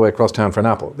come all the way across town for an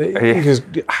apple. Because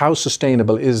how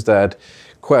sustainable is that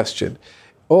question?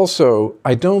 Also,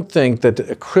 I don't think that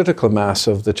a critical mass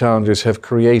of the challengers have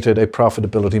created a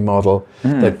profitability model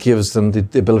that gives them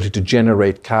the ability to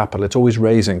generate capital. It's always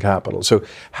raising capital. So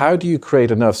how do you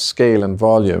create enough scale and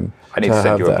volume? I need to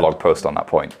send you a blog post on that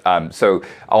point. That's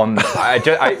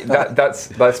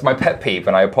my pet peeve,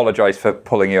 and I apologise for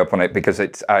pulling you up on it because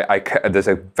there's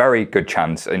a very good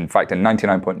chance, in fact, a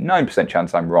 99.9%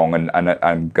 chance I'm wrong, and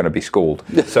I'm going to be schooled.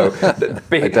 So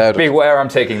beware, I'm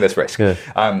taking this risk. Yeah.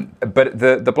 But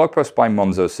the blog post by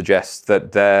Monzo suggests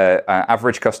that their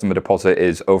average customer deposit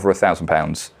is over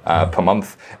 £1,000 per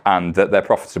month, and that their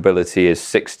profitability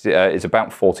is about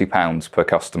 £40 per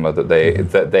customer that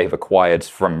they've acquired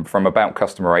from about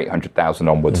customer 800,000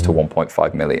 onwards to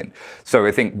 1.5 million. So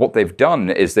I think what they've done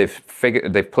is they've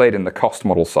played in the cost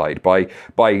model side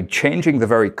by changing the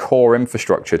very core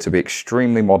infrastructure to be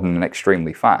extremely modern and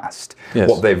extremely fast. Yes.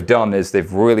 What they've done is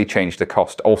they've really changed the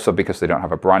cost also because they don't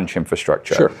have a branch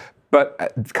infrastructure. Sure.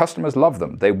 But customers love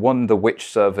them. They won the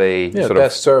Which survey. Yeah,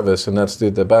 best service, and that's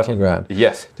the battleground.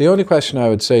 Yes. The only question I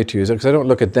would say to you is, because I don't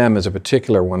look at them as a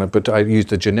particular one, but I use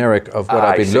the generic of what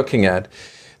I've been looking at.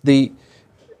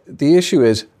 The issue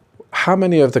is, how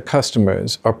many of the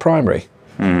customers are primary?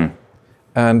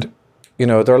 And,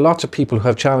 there are lots of people who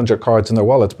have Challenger cards in their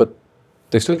wallets, but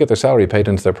they still get their salary paid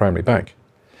into their primary bank.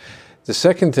 The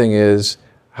second thing is,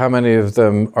 how many of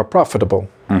them are profitable?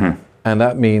 And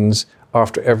that means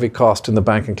after every cost in the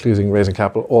bank, including raising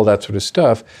capital, all that sort of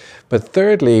stuff. But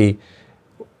thirdly,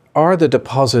 are the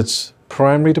deposits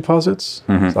primary deposits,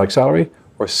 like salary,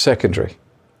 or secondary?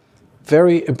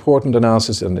 Very important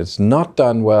analysis, and it's not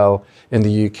done well in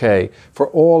the UK for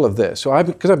all of this. So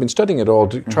because I've been studying it all,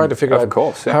 trying to figure out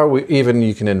how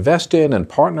you can invest in and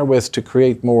partner with to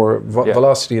create more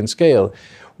velocity and scale.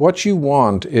 What you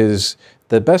want is,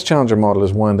 the best challenger model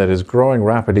is one that is growing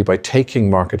rapidly by taking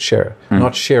market share,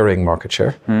 not sharing market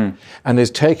share, and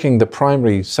is taking the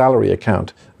primary salary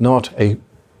account, not a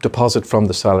deposit from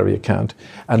the salary account,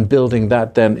 and building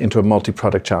that then into a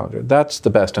multi-product challenger. That's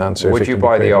the best answer. Would you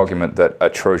buy the argument that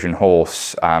a Trojan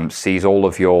horse sees all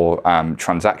of your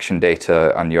transaction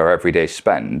data and your everyday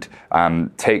spend,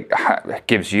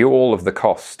 gives you all of the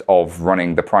cost of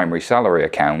running the primary salary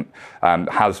account,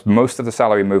 has most of the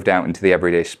salary moved out into the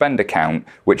everyday spend account,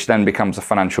 which then becomes a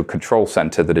financial control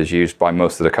center that is used by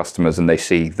most of the customers, and they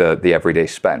see the everyday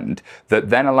spend, that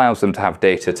then allows them to have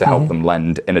data to help them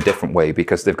lend in a different way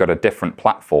because they've got a different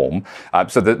platform.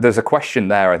 So there's a question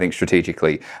there, I think,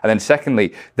 strategically. And then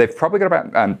secondly, they've probably got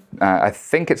about, I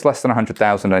think it's less than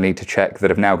 100,000, I need to check, that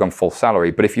have now gone full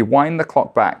salary. But if you wind the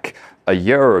clock back a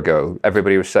year ago,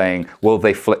 everybody was saying, will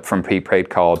they flip from prepaid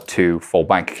card to full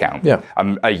bank account? Yeah.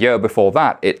 A year before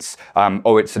that, it's,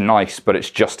 it's nice, but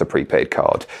it's just a prepaid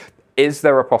card. Is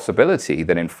there a possibility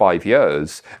that in 5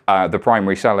 years, the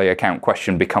primary salary account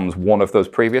question becomes one of those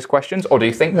previous questions? Or do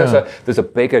you think there's a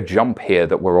bigger jump here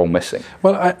that we're all missing?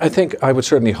 Well, I think I would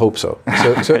certainly hope so.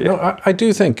 No, I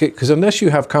do think, because unless you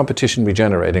have competition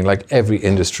regenerating, like every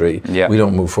industry, we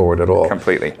don't move forward at all.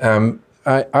 Completely.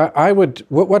 I would.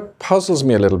 What puzzles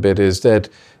me a little bit is that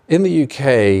in the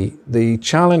UK, the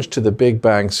challenge to the big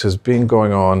banks has been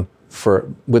going on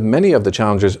with many of the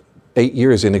challengers, 8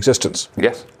 years in existence.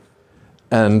 Yes.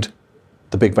 And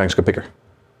the big banks got bigger.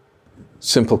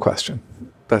 Simple question.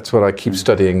 That's what I keep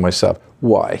studying myself.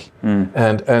 Why?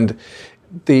 And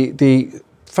the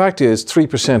fact is,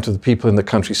 3% of the people in the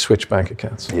country switch bank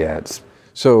accounts. Yeah.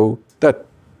 So that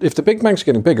if the big banks are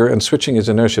getting bigger and switching is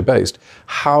inertia based,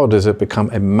 how does it become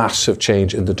a massive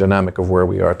change in the dynamic of where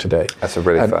we are today? That's a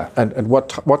really fair. And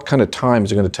what kind of time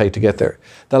is it going to take to get there?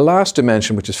 The last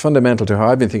dimension, which is fundamental to how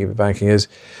I've been thinking about banking, is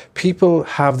people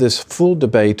have this full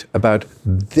debate about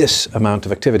this amount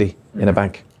of activity in a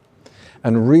bank.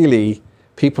 And really,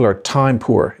 people are time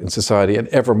poor in society, and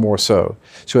ever more so.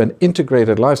 So an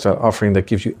integrated lifestyle offering that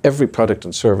gives you every product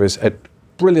and service at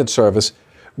brilliant service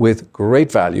with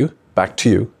great value, back to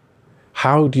you.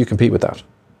 How do you compete with that?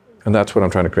 And that's what I'm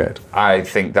trying to create. I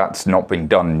think that's not been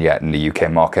done yet in the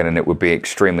UK market, and it would be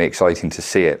extremely exciting to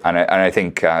see it. And I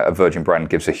think a Virgin brand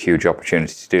gives a huge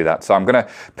opportunity to do that. So I'm going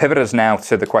to pivot us now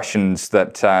to the questions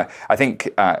that I think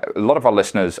a lot of our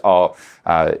listeners are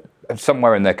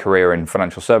somewhere in their career in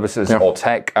financial services or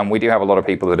tech, and we do have a lot of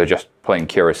people that are just plain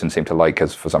curious and seem to like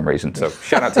us for some reason. So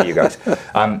shout out to you guys.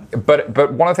 But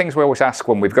one of the things we always ask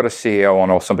when we've got a CEO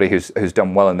on or somebody who's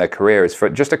done well in their career is for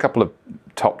just a couple of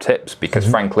top tips, because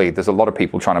frankly, there's a lot of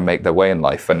people trying to make their way in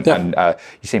life, and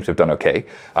you seem to have done okay.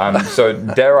 So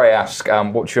dare I ask,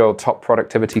 what's your top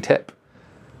productivity tip?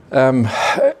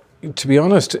 To be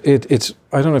honest, it's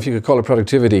I don't know if you could call it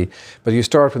productivity, but you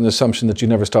start with an assumption that you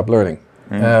never stop learning.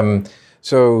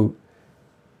 So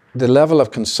the level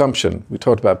of consumption, we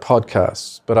talked about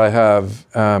podcasts, but I have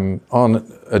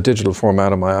on a digital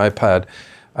format on my iPad,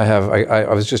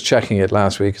 I was just checking it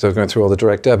last week because I was going through all the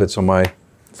direct debits on my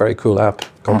very cool app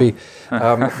called B.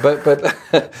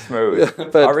 But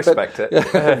smooth. I respect it.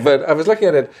 But I was looking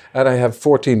at it, and I have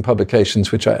 14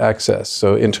 publications which I access,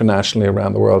 so internationally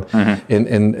around the world, in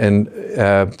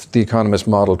The Economist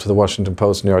model to the Washington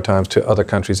Post, New York Times, to other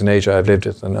countries in Asia I've lived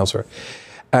in and elsewhere.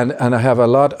 And I have a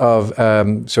lot of,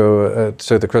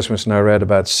 so the Christmas, and I read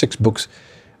about 6 books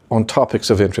on topics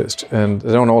of interest, and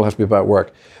they don't all have to be about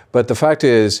work. But the fact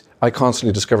is, I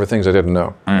constantly discover things I didn't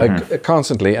know,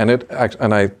 constantly, and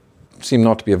I seem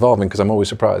not to be evolving because I'm always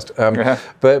surprised.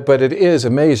 But it is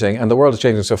amazing, and the world is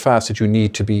changing so fast that you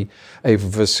need to be a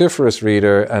vociferous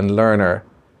reader and learner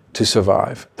to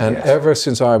survive. And ever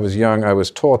since I was young, I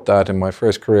was taught that in my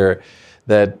first career,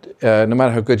 that no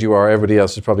matter how good you are, everybody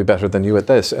else is probably better than you at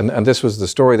this. And this was the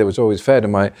story that was always fed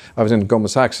in I was in Goldman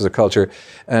Sachs as a culture,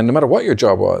 and no matter what your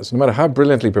job was, no matter how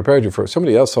brilliantly prepared you for it,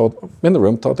 somebody else in the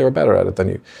room thought they were better at it than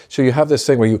you. So you have this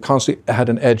thing where you constantly had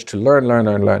an edge to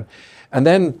learn. And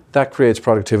then that creates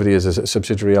productivity as a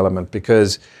subsidiary element,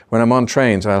 because when I'm on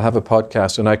trains, I'll have a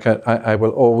podcast, and I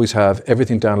will always have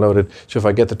everything downloaded. So if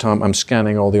I get the time, I'm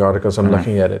scanning all the articles, I'm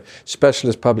looking at it.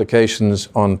 Specialist publications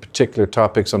on particular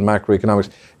topics on macroeconomics,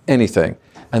 anything.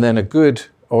 And then a good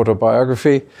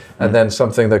autobiography, and then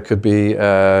something that could be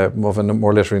of a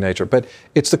more literary nature. But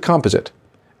it's the composite.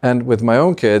 And with my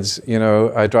own kids,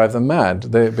 I drive them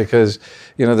mad because,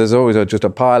 there's always just a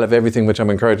pile of everything which I'm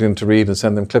encouraging them to read and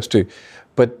send them clips to.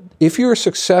 But if you're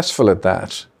successful at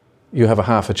that, you have a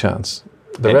half a chance.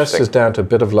 The rest is down to a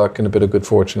bit of luck and a bit of good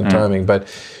fortune and timing. But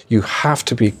you have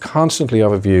to be constantly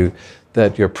of a view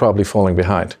that you're probably falling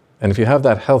behind. And if you have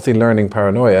that healthy learning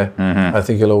paranoia, I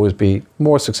think you'll always be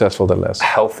more successul than less.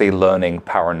 Healthy learning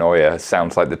paranoia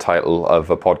sounds like the title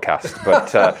of a podcast,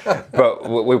 but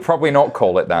we'll probably not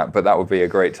call it that, but that would be a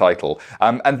great title.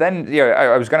 And then,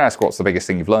 I was going to ask what's the biggest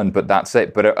thing you've learned, but that's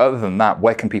it. But other than that,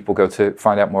 where can people go to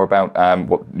find out more about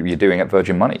what you're doing at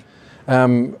Virgin Money?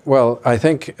 Well, I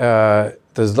think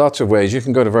there's lots of ways. You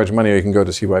can go to Virgin Money or you can go to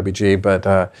CYBG,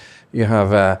 but you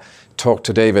have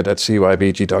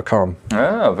talktodavid@cybg.com.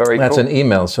 Oh, very That's cool. an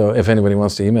email. So if anybody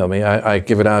wants to email me, I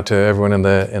give it out to everyone in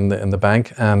the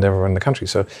bank and everyone in the country.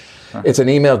 So it's an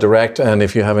email direct, and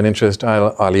if you have an interest,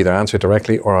 I'll either answer it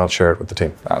directly or I'll share it with the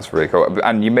team. That's really cool.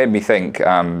 And you made me think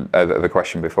of the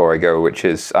question before I go, which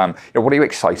is, what are you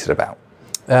excited about?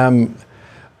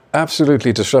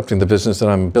 Absolutely disrupting the business that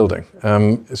I'm building.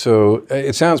 So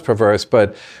it sounds perverse,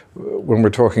 but when we're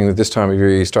talking at this time of year,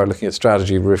 you start looking at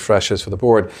strategy refreshes for the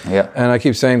board. Yeah. And I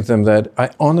keep saying to them that I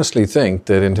honestly think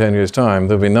that in 10 years' time,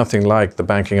 there'll be nothing like the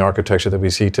banking architecture that we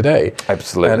see today.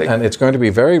 Absolutely. And it's going to be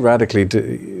very radically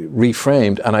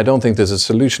reframed, and I don't think there's a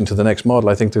solution to the next model.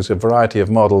 I think there's a variety of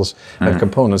models and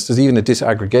components. There's even a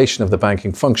disaggregation of the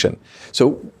banking function.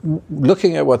 So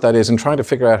looking at what that is and trying to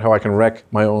figure out how I can wreck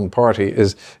my own party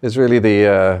is really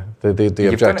the objective.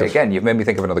 You've done it again. You've made me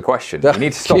think of another question. You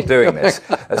need to stop doing this.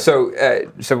 So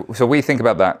we think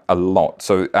about that a lot.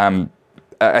 So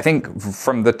I think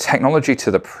from the technology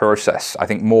to the process, I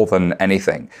think more than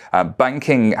anything,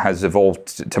 banking has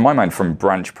evolved, to my mind, from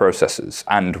branch processes.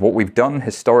 And what we've done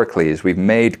historically is we've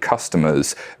made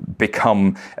customers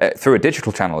become, through a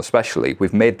digital channel especially,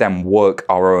 we've made them work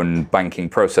our own banking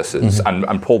processes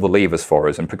and pull the levers for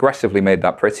us and progressively made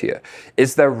that prettier.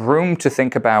 Is there room to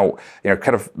think about,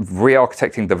 kind of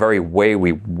re-architecting the very way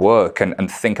we work and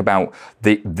think about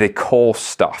the core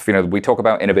stuff? We talk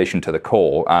about innovation to the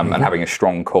core and having a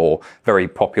strong core, very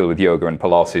popular with yoga and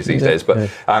Pilates these days.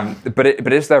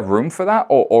 But is there room for that,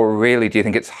 or really do you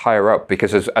think it's higher up?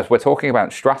 Because as we're talking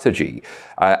about strategy,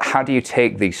 how do you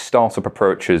take these startup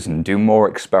approaches and do more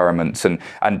experiments and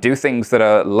do things that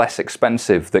are less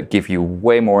expensive that give you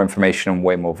way more information and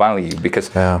way more value? Because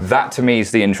that to me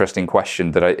is the interesting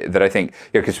question that I think,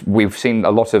 because we've seen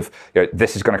a lot of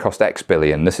this is going to cost X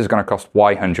billion, this is going to cost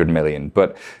Y 100 million,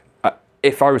 but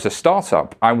if I was a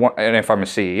startup, and if I'm a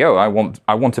CEO,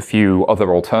 I want a few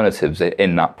other alternatives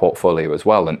in that portfolio as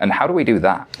well. And how do we do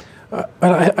that?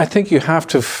 I think you have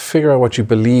to figure out what you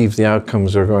believe the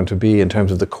outcomes are going to be in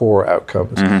terms of the core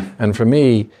outcomes. And for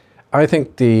me, I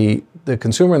think the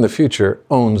consumer in the future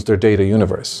owns their data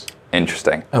universe.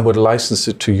 Interesting. And would license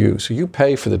it to you. So you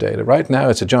pay for the data. Right now,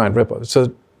 it's a giant rip-off.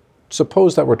 So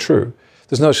suppose that were true.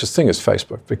 There's no such thing as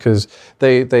Facebook, because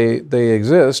they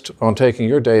exist on taking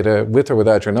your data with or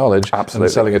without your knowledge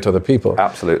and selling it to other people.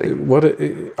 Absolutely.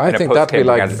 I think that'd be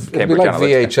like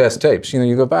VHS tapes.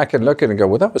 You go back and look at it and go,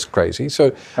 well, that was crazy.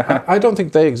 So I don't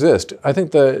think they exist. I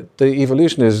think the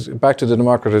evolution is back to the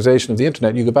democratization of the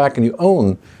internet. You go back and you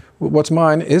own what's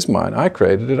mine is mine. I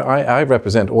created it. I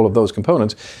represent all of those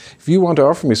components. If you want to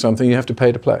offer me something, you have to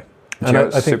pay to play. And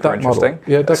I think that model,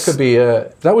 that could be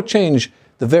that would change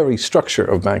the very structure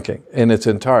of banking in its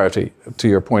entirety, to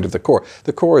your point of the core.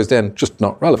 The core is then just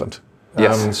not relevant.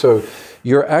 Yes. So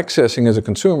you're accessing as a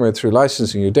consumer through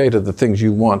licensing your data the things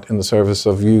you want in the service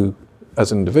of you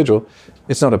as an individual.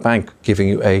 It's not a bank giving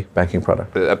you a banking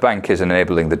product. A bank is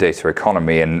enabling the data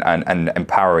economy and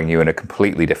empowering you in a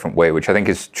completely different way, which I think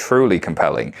is truly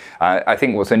compelling. I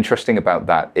think what's interesting about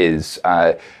that is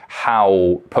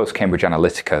how post-Cambridge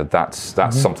Analytica,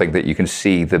 that's something that you can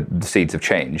see the seeds have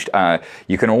changed.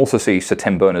 You can also see Sir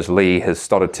Tim Berners-Lee has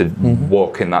started to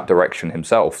walk in that direction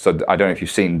himself. So I don't know if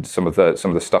you've seen some of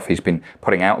the stuff he's been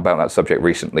putting out about that subject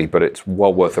recently, but it's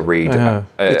well worth a read.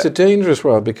 It's a dangerous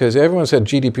world, because everyone said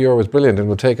GDPR was brilliant and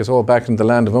will take us all back into the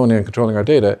land of owning and controlling our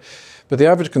data. But the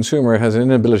average consumer has an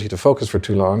inability to focus for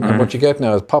too long. And what you get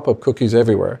now is pop-up cookies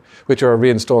everywhere, which are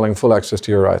reinstalling full access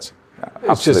to your rights.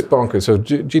 It's just bonkers. So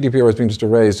GDPR has been just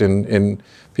erased in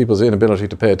people's inability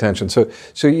to pay attention. So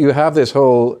you have this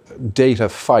whole data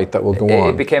fight that will go on.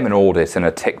 It became an audit and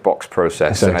a tick box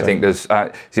process. Exactly. And I think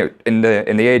there's in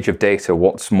the age of data,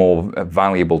 what's more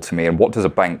valuable to me, and what does a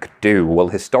bank do? Well,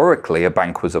 historically, a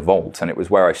bank was a vault, and it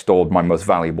was where I stored my most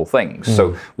valuable things.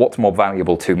 So what's more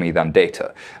valuable to me than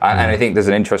data? And I think there's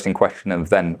an interesting question of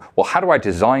then, well, how do I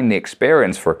design the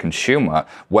experience for a consumer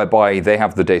whereby they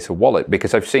have the data wallet?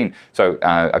 Because I've seen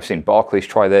Barclays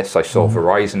try this. I saw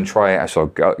Verizon try it. I saw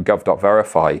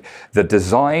Gov.Verify. The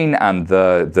design and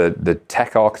the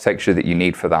tech architecture that you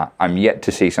need for that, I'm yet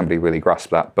to see somebody really grasp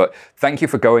that. But thank you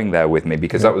for going there with me,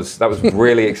 because that was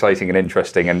really exciting and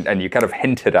interesting, and you kind of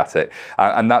hinted at it.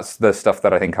 And that's the stuff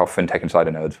that I think our FinTech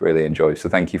Insider nerds really enjoy. So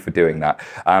thank you for doing that.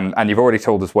 And you've already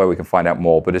told us where we can find out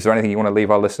more. But is there anything you want to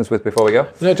leave our listeners with before we go?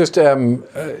 No, just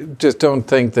don't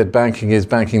think that banking is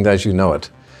banking as you know it.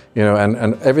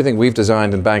 And everything we've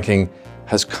designed in banking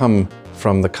has come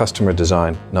from the customer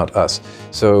design, not us.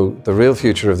 So the real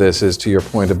future of this is, to your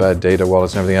point about data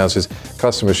wallets and everything else, is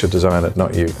customers should design it,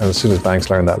 not you. And as soon as banks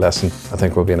learn that lesson, I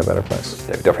think we'll be in a better place.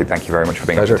 David Duffy, thank you very much for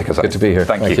being Pleasure. able to take us up. Good to be here.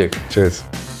 Thank you. Cheers.